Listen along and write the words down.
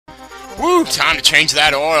Woo! Time to change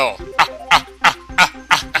that oil!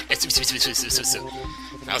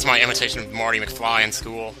 That was my imitation of Marty McFly in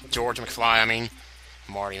school. George McFly, I mean.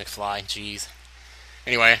 Marty McFly, jeez.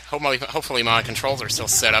 Anyway, hopefully my controls are still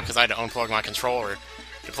set up, because I had to unplug my controller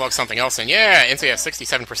to plug something else in. Yeah, NCS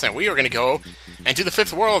 67%. We are going to go and do the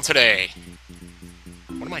 5th world today.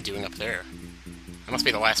 What am I doing up there? That must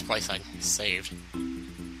be the last place I saved.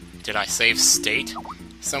 Did I save state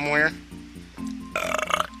somewhere?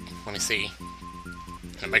 Let me see.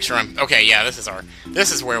 Make sure I'm... Okay, yeah, this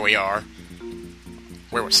is where we are.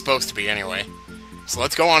 Where we're supposed to be, anyway. So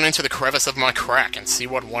let's go on into the crevice of my crack and see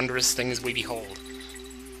what wondrous things we behold.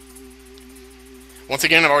 Once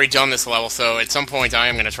again, I've already done this level, so at some point I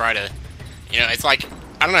am going to try to... You know, it's like...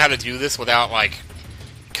 I don't know how to do this without, like,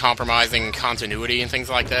 compromising continuity and things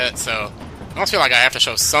like that, so... I almost feel like I have to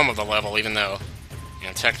show some of the level, even though... You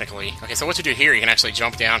know, technically... Okay, so what you do here, you can actually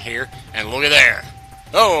jump down here, and look at there!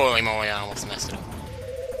 Holy moly, I almost messed it up.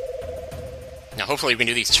 Now, hopefully we can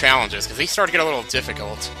do these challenges, because these start to get a little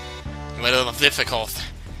difficult.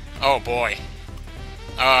 Oh, boy.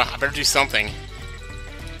 I better do something.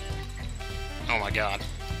 Oh, my God.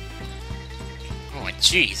 Oh, my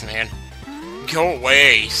jeez, man. Go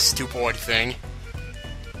away, stupid thing.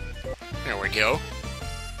 There we go.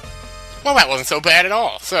 Well, that wasn't so bad at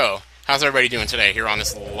all. So, how's everybody doing today here on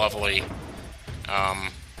this lovely,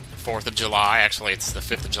 4th of July? Actually, it's the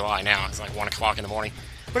 5th of July now. It's like 1 o'clock in the morning.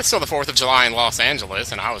 But it's still the 4th of July in Los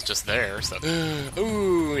Angeles, and I was just there, so...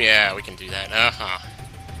 Ooh, yeah, we can do that. I'm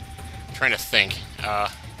trying to think.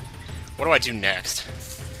 What do I do next?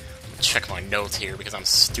 Check my notes here, because I'm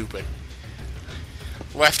stupid.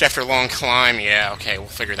 Left after long climb, yeah, okay, we'll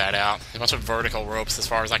figure that out. A bunch of vertical ropes, as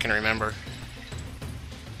far as I can remember.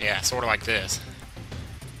 Yeah, sort of like this.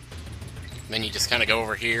 Then you just kind of go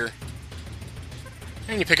over here.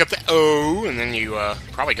 And you pick up the O, and then you,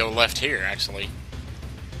 probably go left here, actually.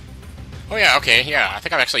 Oh yeah, okay, yeah, I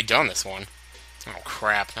think I've actually done this one. Oh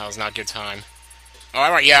crap, that was not a good time. Oh,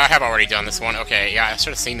 alright, yeah, I have already done this one. Okay, yeah, I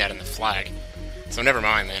should have seen that in the flag. So never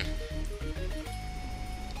mind then.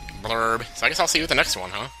 Blurb. So I guess I'll see you at the next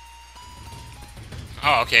one, huh?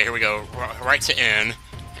 Oh, okay, here we go. Right to N,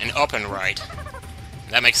 and up and right.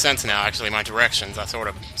 That makes sense now, actually, my directions. I sort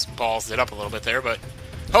of ballsed it up a little bit there, but...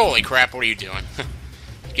 Holy crap, what are you doing?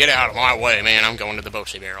 Get out of my way, man, I'm going to the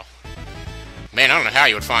Boche barrel. Man, I don't know how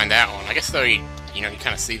you would find that one. I guess, though, you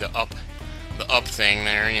kind of see the up thing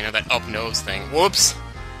there, you know, that up nose thing. Whoops!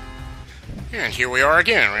 And here we are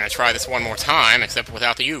again. We're going to try this one more time, except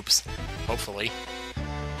without the oops. Hopefully.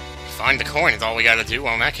 Find the coin is all we got to do.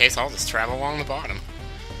 Well, in that case, I'll just travel along the bottom.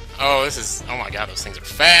 Oh, this is... Oh my god, those things are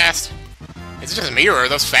fast! Is it just me, or are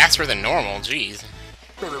those faster than normal? Jeez.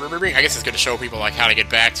 I guess it's good to show people, like, how to get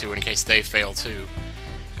back to it in case they fail, too.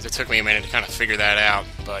 Because it took me a minute to kind of figure that out,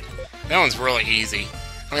 but... That one's really easy.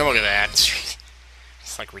 I mean, look at that.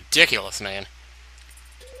 It's like ridiculous, man.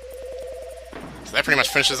 So that pretty much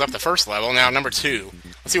finishes up the first level. Now, number 2.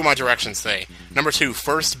 Let's see what my directions say. Number 2,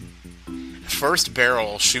 first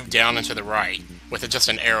barrel, shoot down and to the right, with just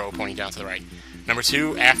an arrow pointing down to the right. Number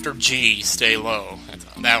 2, after G, stay low.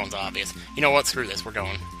 That one's obvious. You know what? Screw this. We're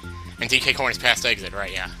going. And DK coin is past exit,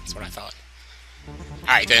 right? Yeah, that's what I thought.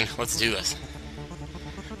 Alright, then. Let's do this.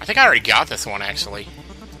 I think I already got this one, actually.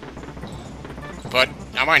 But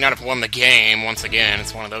I might not have won the game once again.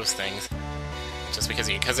 It's one of those things. Just because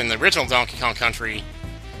in the original Donkey Kong Country,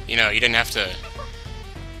 you know, you didn't have to...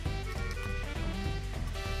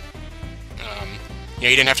 you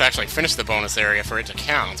didn't have to actually finish the bonus area for it to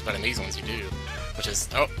count, but in these ones you do. Which is...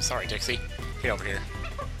 Oh, sorry, Dixie. Get over here.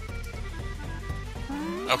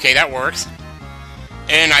 Okay, that works.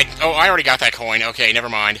 And Oh, I already got that coin. Okay, never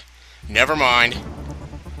mind. Never mind.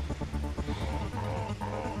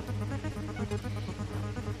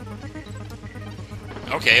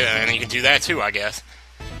 Okay, then you can do that too, I guess.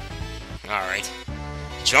 Alright.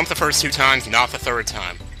 Jump the first 2 times, not the 3rd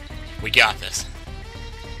time. We got this.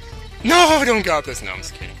 No, I don't got this. No, I'm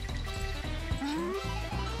just kidding.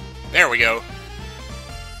 There we go.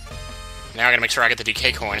 Now I gotta make sure I get the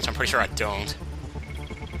DK coin, which I'm pretty sure I don't.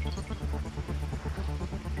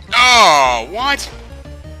 Oh, what?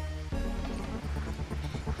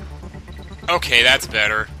 Okay, that's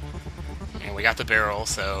better. And we got the barrel,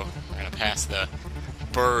 so we're gonna pass the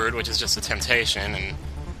bird, which is just a temptation, and...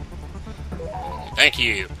 Thank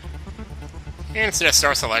you! And instead of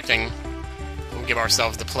star selecting, we'll give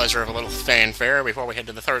ourselves the pleasure of a little fanfare before we head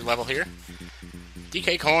to the 3rd level here.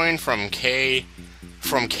 DK coin from K,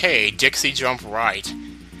 Dixie jump right.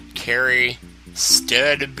 Carry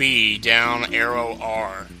stead B down arrow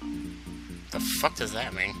R. The fuck does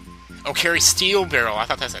that mean? Oh, carry steel barrel. I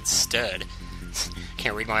thought that said stead.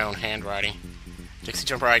 Can't read my own handwriting. Dixie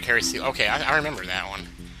jump right, carry seal. Okay, I remember that one.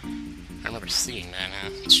 I remember seeing that now.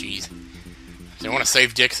 Jeez. So I want to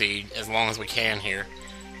save Dixie as long as we can here.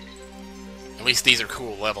 At least these are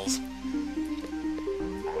cool levels.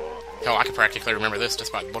 Hell, I could practically remember this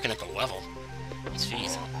just by looking at the level.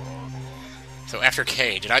 Jeez. So after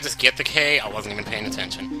K, did I just get the K? I wasn't even paying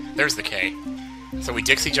attention. There's the K. So we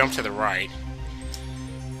Dixie jump to the right.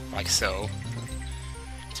 Like so.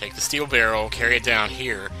 Take the steel barrel, carry it down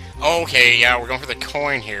here. Oh, okay, yeah, we're going for the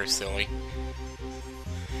coin here, silly.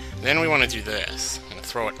 Then we want to do this. I'm going to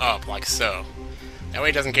throw it up, like so. That way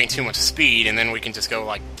it doesn't gain too much speed, and then we can just go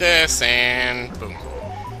like this, and boom.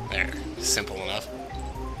 There. Simple enough.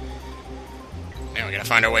 Now we gotta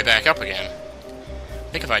find our way back up again.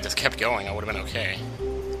 I think if I just kept going, I would have been okay.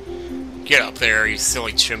 Get up there, you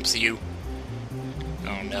silly chimps, you.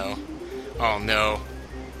 Oh no. Oh no.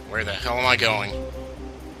 Where the hell am I going?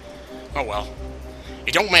 Oh well.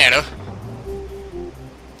 It don't matter.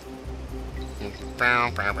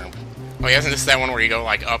 Oh yeah, isn't this that one where you go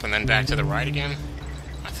like up and then back to the right again?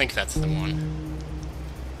 I think that's the one.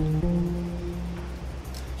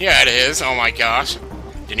 Yeah, it is. Oh my gosh.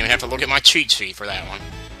 Didn't even have to look at my cheat sheet for that one.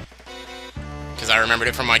 Because I remembered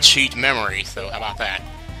it from my cheat memory, so how about that?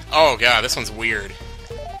 Oh god, this one's weird.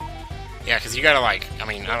 Yeah, because you gotta like, I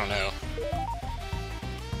mean, I don't know.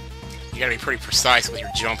 You gotta be pretty precise with your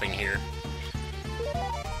jumping here.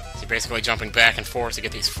 So you're basically jumping back and forth to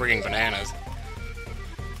get these frigging bananas.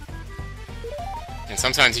 And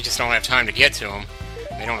sometimes you just don't have time to get to them.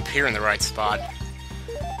 They don't appear in the right spot.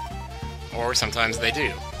 Or sometimes they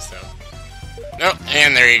do, so... Oh,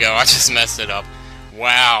 and there you go, I just messed it up.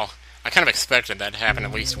 Wow. I kind of expected that to happen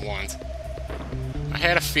at least once. I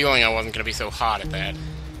had a feeling I wasn't going to be so hot at that.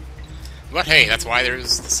 But hey, that's why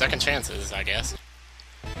there's the second chances, I guess.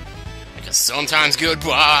 Because sometimes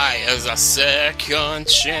goodbye is a second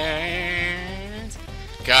chance.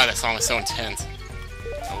 God, that song is so intense.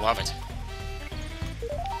 I love it.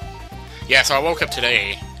 Yeah, so I woke up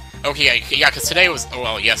today. Okay, yeah, because today was,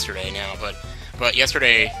 well, yesterday now, but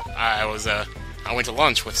yesterday I went to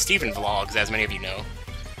lunch with Steven Vlogs, as many of you know.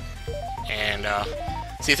 And,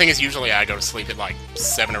 see, the thing is, usually I go to sleep at like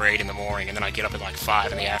 7 or 8 in the morning, and then I get up at like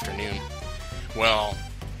 5 in the afternoon. Well,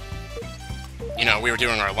 you know, we were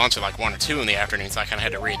doing our lunch at like 1 or 2 in the afternoon, so I kind of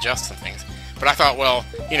had to readjust some things. But I thought, well,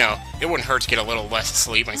 you know, it wouldn't hurt to get a little less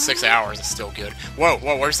sleep. I mean, 6 hours is still good. Whoa,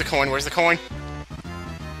 whoa, where's the coin? Where's the coin?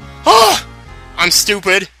 Oh! I'm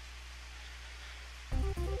stupid!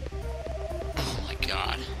 Oh my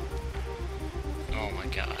god. Oh my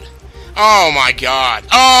god. Oh my god!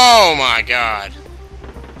 Oh my god!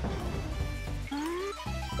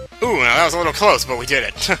 Ooh, now that was a little close, but we did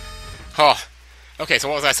it. Oh. Okay, so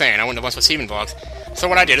what was I saying? I went to lunch with Steven Vlogs. So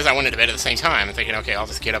what I did is I went into bed at the same time, and thinking, okay, I'll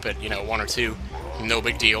just get up at, you know, 1 or 2. No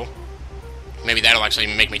big deal. Maybe that'll actually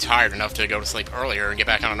make me tired enough to go to sleep earlier and get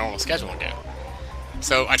back on a normal schedule again.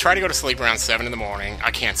 So I try to go to sleep around 7 in the morning.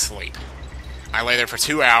 I can't sleep. I lay there for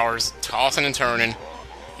 2 hours, tossing and turning.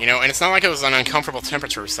 You know, and it's not like it was an uncomfortable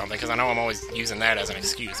temperature or something, because I know I'm always using that as an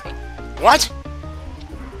excuse, but... What?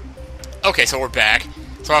 Okay, so we're back.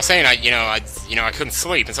 So I was saying, I couldn't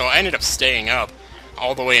sleep, and so I ended up staying up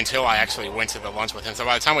all the way until I actually went to the lunch with him. So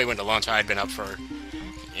by the time we went to lunch, I had been up for,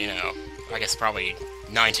 you know, I guess probably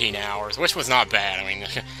 19 hours, which was not bad. I mean,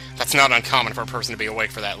 that's not uncommon for a person to be awake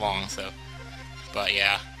for that long, so... But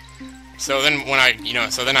yeah. So then when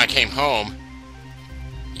I came home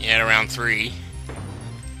at around 3.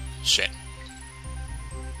 Shit.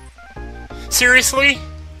 Seriously?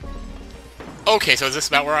 Okay, so is this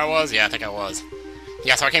about where I was? Yeah, I think I was.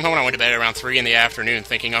 Yeah, so I came home and I went to bed at around 3 in the afternoon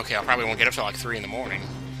thinking, okay, I probably won't get up till like 3 in the morning.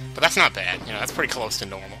 But that's not bad. You know, that's pretty close to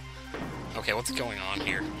normal. Okay, what's going on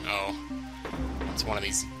here? Oh. It's one of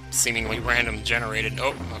these seemingly random generated...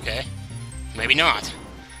 Oh, okay. Maybe not.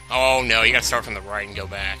 Oh, no, you gotta start from the right and go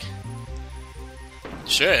back.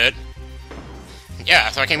 Shit. Yeah,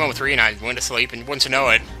 so I came home at 3 and I went to sleep, and wouldn't you know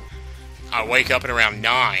it, I wake up at around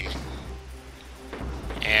 9.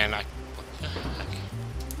 And I... What the heck?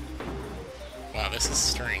 Wow, this is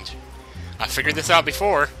strange. I figured this out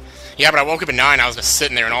before. Yeah, but I woke up at 9, I was just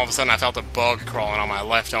sitting there, and all of a sudden I felt a bug crawling on my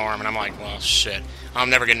left arm, and I'm like, well, shit. I'm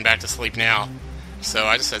never getting back to sleep now. So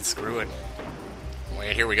I just said, screw it.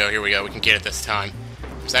 Wait, here we go, we can get it this time.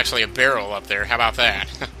 There's actually a barrel up there. How about that?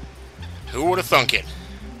 Who would have thunk it?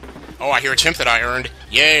 Oh, I hear a chimp that I earned.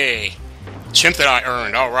 Yay! Chimp that I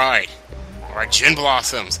earned. Alright. Alright, Gin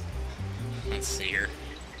Blossoms. Let's see here.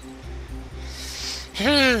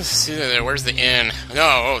 Where's the inn?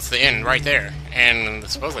 No, oh, it's the inn right there. And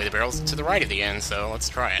supposedly the barrel's to the right of the inn, so let's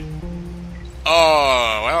try it.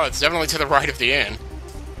 Oh, well, it's definitely to the right of the inn.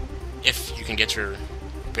 If you can get your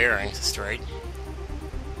bearings straight.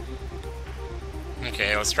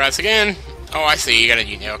 Okay, let's try this again. Oh, I see. You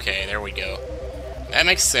gotta... Okay, there we go. That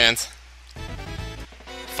makes sense.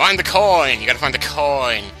 Find the coin! You gotta find the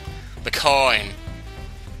coin. The coin.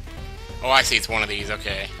 Oh, I see. It's one of these.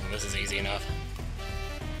 Okay. Well, this is easy enough.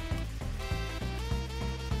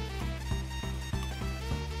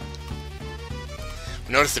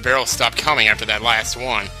 Notice the barrels stopped coming after that last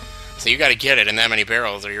one. So you gotta get it in that many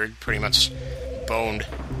barrels or you're pretty much boned.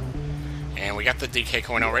 And we got the DK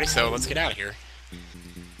coin already, so let's get out of here.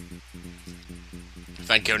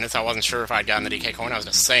 Thank goodness I wasn't sure if I'd gotten the DK coin. I was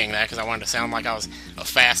just saying that because I wanted to sound like I was a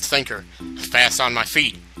fast thinker. Fast on my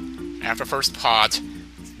feet. After first pot,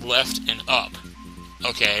 left and up.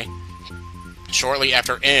 Okay. Shortly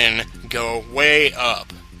after N, go way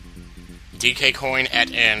up. DK coin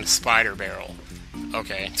at N, spider barrel.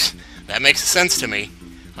 Okay. That makes sense to me.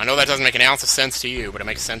 I know that doesn't make an ounce of sense to you, but it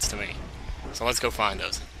makes sense to me. So let's go find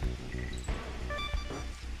those.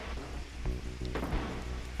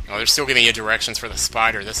 Oh, they're still giving you directions for the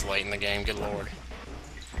spider this late in the game, good lord.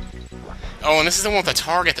 Oh, and this is the one with the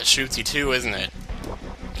target that shoots you too, isn't it?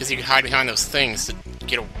 Because you can hide behind those things to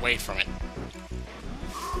get away from it.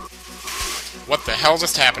 What the hell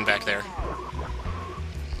just happened back there?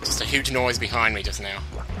 Just a huge noise behind me just now.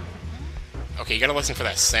 Okay, you gotta listen for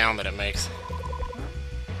that sound that it makes.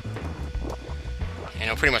 And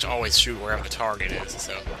it'll pretty much always shoot wherever the target is,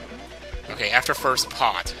 so... Okay, after first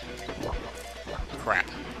pot. Crap.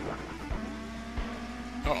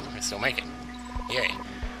 Oh, I still make it. Yay.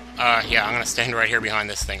 Yeah, I'm gonna stand right here behind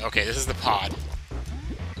this thing. Okay, this is the pod.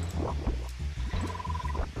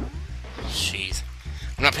 Jeez.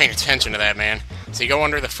 I'm not paying attention to that, man. So you go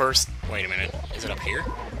under the first... Wait a minute. Is it up here?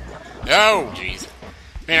 Oh, jeez.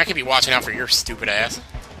 Man, I could be watching out for your stupid ass.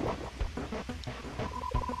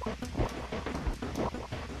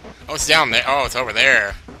 Oh, it's down there. Oh, it's over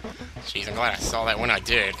there. Jeez, I'm glad I saw that when I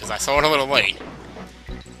did, because I saw it a little late.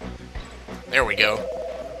 There we go.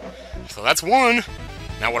 So that's one.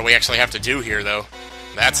 Now what do we actually have to do here, though?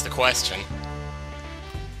 That's the question.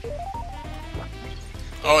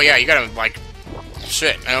 Oh yeah, you gotta, like...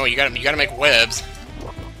 Shit, no, you gotta make webs.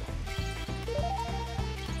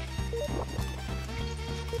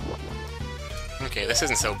 Okay, this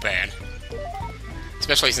isn't so bad.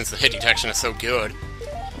 Especially since the hit detection is so good.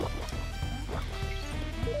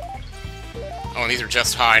 Oh, and these are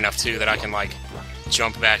just high enough, too, that I can, like,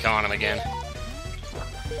 jump back on them again.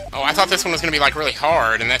 Oh, I thought this one was gonna be, like, really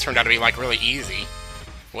hard, and that turned out to be, like, really easy.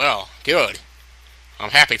 Well, good. I'm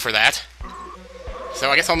happy for that. So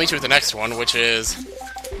I guess I'll meet you at the next one, which is...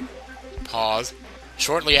 Pause.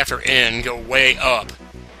 Shortly after N, go way up.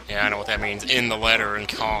 Yeah, I know what that means. In the letter in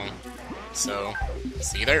Kong. So,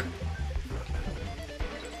 see you there.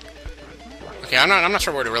 Okay, I'm not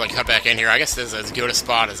sure where to really cut back in here. I guess this is as good a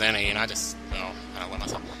spot as any, and I just... Oh, I don't let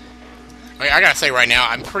myself... Okay, I gotta say right now,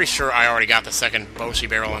 I'm pretty sure I already got the second Boshi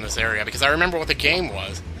barrel in this area, because I remember what the game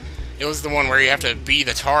was. It was the one where you have to be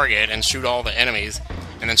the target and shoot all the enemies,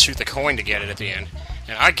 and then shoot the coin to get it at the end.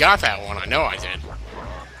 And I got that one, I know I did.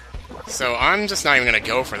 So I'm just not even gonna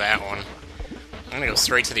go for that one. I'm gonna go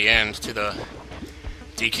straight to the end, to the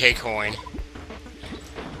DK coin.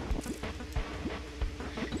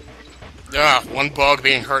 Ah, one bug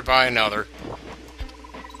being hurt by another.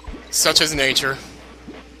 Such is nature.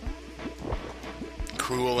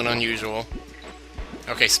 Cruel and unusual.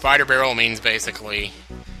 Okay, spider barrel means basically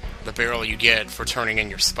the barrel you get for turning in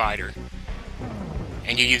your spider.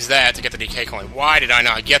 And you use that to get the DK coin. Why did I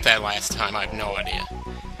not get that last time? I have no idea.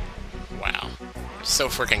 Wow. So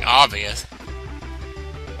freaking obvious.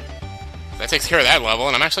 That takes care of that level,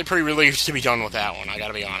 and I'm actually pretty relieved to be done with that one, I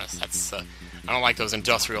gotta be honest. That's, I don't like those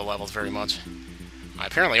industrial levels very much. I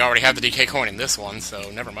apparently already have the DK coin in this one, so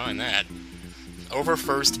never mind that. Over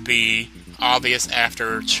first B, obvious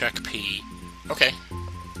after check P. Okay.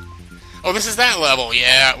 Oh, this is that level,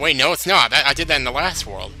 yeah. Wait, no, it's not. I did that in the last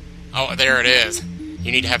world. Oh, there it is.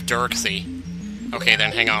 You need to have Dixie. Okay,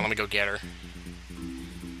 then, hang on, let me go get her.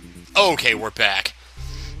 Okay, we're back.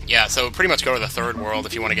 Yeah, so pretty much go to the third world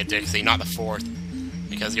if you want to get Dixie, not the fourth.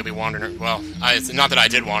 Because you'll be wandering... Well, it's not that I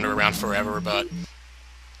did wander around forever, but...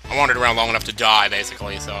 I wandered around long enough to die,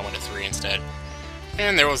 basically, so I went to 3 instead.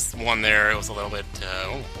 And there was one there, it was a little bit...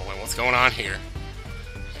 oh boy, what's going on here?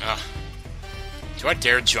 Do I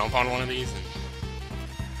dare jump on one of these?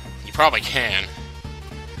 You probably can.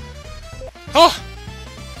 Oh!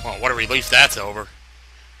 Well, what a relief that's over.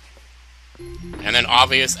 And then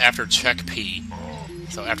obvious after check P.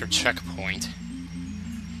 So after checkpoint.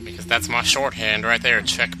 Because that's my shorthand right there,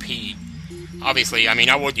 check P. Obviously, I mean,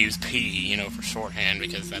 I would use P, you know, for shorthand,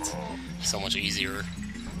 because that's so much easier.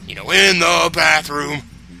 You know, in the bathroom!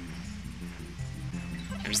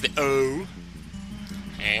 There's the O.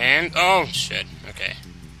 And... oh, shit. Okay.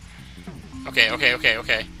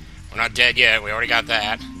 Okay. We're not dead yet. We already got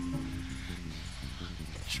that.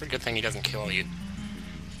 Sure, good thing he doesn't kill you.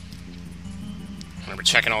 I remember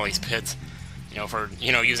checking all these pits. You know, for,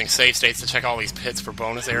 using save states to check all these pits for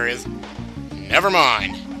bonus areas. Never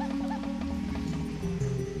mind.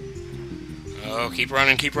 Oh, keep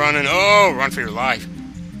running. Oh, run for your life.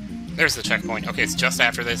 There's the checkpoint. Okay, it's just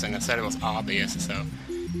after this, and it said it was obvious, so...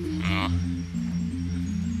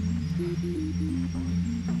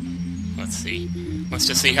 let's see. Let's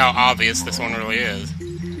just see how obvious this one really is.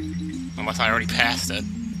 Unless I already passed it.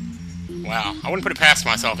 Wow, I wouldn't put it past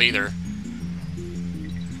myself either.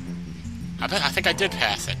 I think I did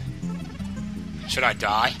pass it. Should I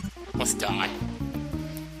die? Let's die.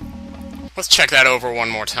 Let's check that over one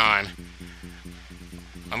more time.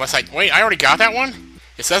 Unless I... wait, I already got that one?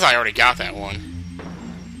 It says I already got that one.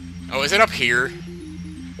 Oh, is it up here?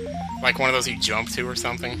 Like one of those you jump to or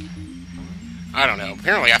something? I don't know.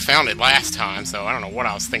 Apparently I found it last time, so I don't know what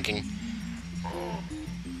I was thinking.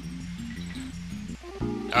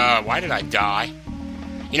 Why did I die?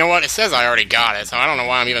 You know what? It says I already got it, so I don't know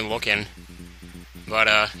why I'm even looking. But,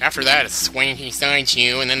 after that, it's Swanky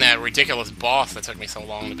Statue, and then that ridiculous boss that took me so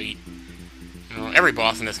long to beat. You know, every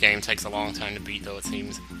boss in this game takes a long time to beat, though, it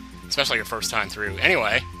seems. Especially your first time through.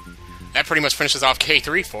 Anyway, that pretty much finishes off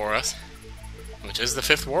K3 for us, which is the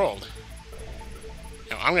 5th world.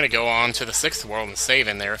 Now, I'm going to go on to the 6th world and save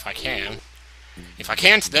in there if I can. If I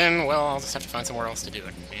can't, then, well, I'll just have to find somewhere else to do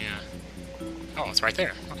it. Yeah. Oh, it's right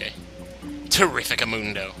there. Okay.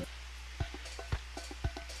 Terrificamundo.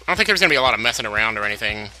 I don't think there's going to be a lot of messing around or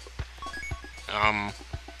anything.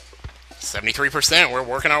 73%. We're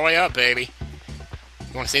working our way up, baby.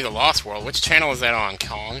 You want to see the Lost World? Which channel is that on,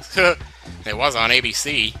 Kong? It was on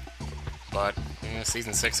ABC, but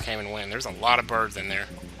Season 6 came and went. There's a lot of birds in there.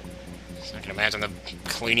 So I can imagine the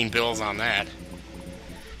cleaning bills on that.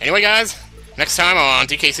 Anyway, guys, next time on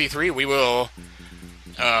DKC3, we will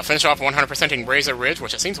finish off 100%ing Razor Ridge,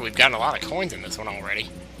 which it seems we've gotten a lot of coins in this one already.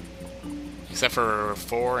 Except for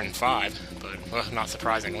 4 and 5, but well, not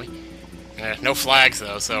surprisingly. No flags,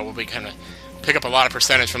 though, so we'll be kind of pick up a lot of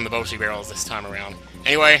percentage from the Boshi barrels this time around.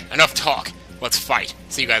 Anyway, enough talk. Let's fight.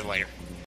 See you guys later.